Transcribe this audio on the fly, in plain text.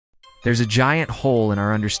There's a giant hole in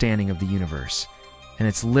our understanding of the universe, and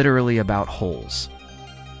it's literally about holes.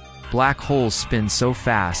 Black holes spin so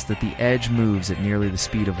fast that the edge moves at nearly the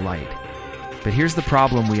speed of light. But here's the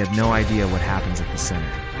problem: we have no idea what happens at the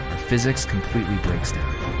center. Our physics completely breaks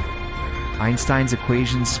down. Einstein's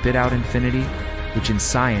equations spit out infinity, which in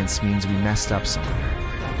science means we messed up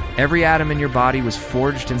somewhere. Every atom in your body was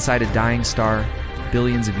forged inside a dying star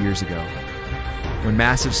billions of years ago. When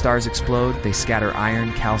massive stars explode, they scatter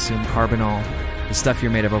iron, calcium, carbonol, the stuff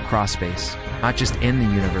you're made of across space. Not just in the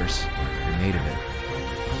universe, you're made of it.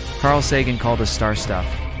 Carl Sagan called us star stuff,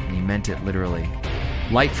 and he meant it literally.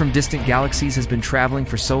 Light from distant galaxies has been traveling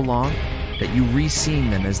for so long that you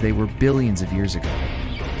re-seeing them as they were billions of years ago.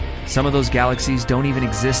 Some of those galaxies don't even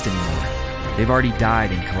exist anymore. They've already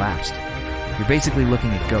died and collapsed. You're basically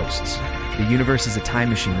looking at ghosts. The universe is a time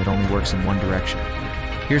machine that only works in one direction.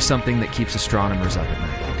 Here's something that keeps astronomers up at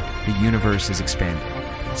night. The universe is expanding,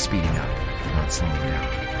 speeding up, not slowing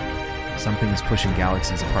down. Something is pushing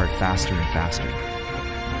galaxies apart faster and faster.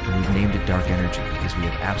 And we've named it dark energy because we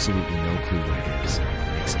have absolutely no clue what it is.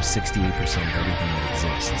 It makes up 68% of everything that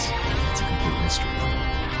exists. It's a complete mystery.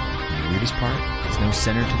 And the weirdest part is no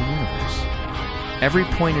center to the universe. Every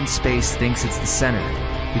point in space thinks it's the center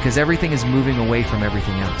because everything is moving away from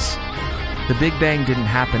everything else. The Big Bang didn't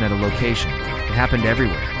happen at a location. It happened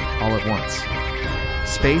everywhere, all at once.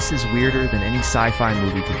 Space is weirder than any sci-fi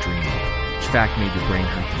movie could dream of, which fact made your brain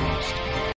hurt the most.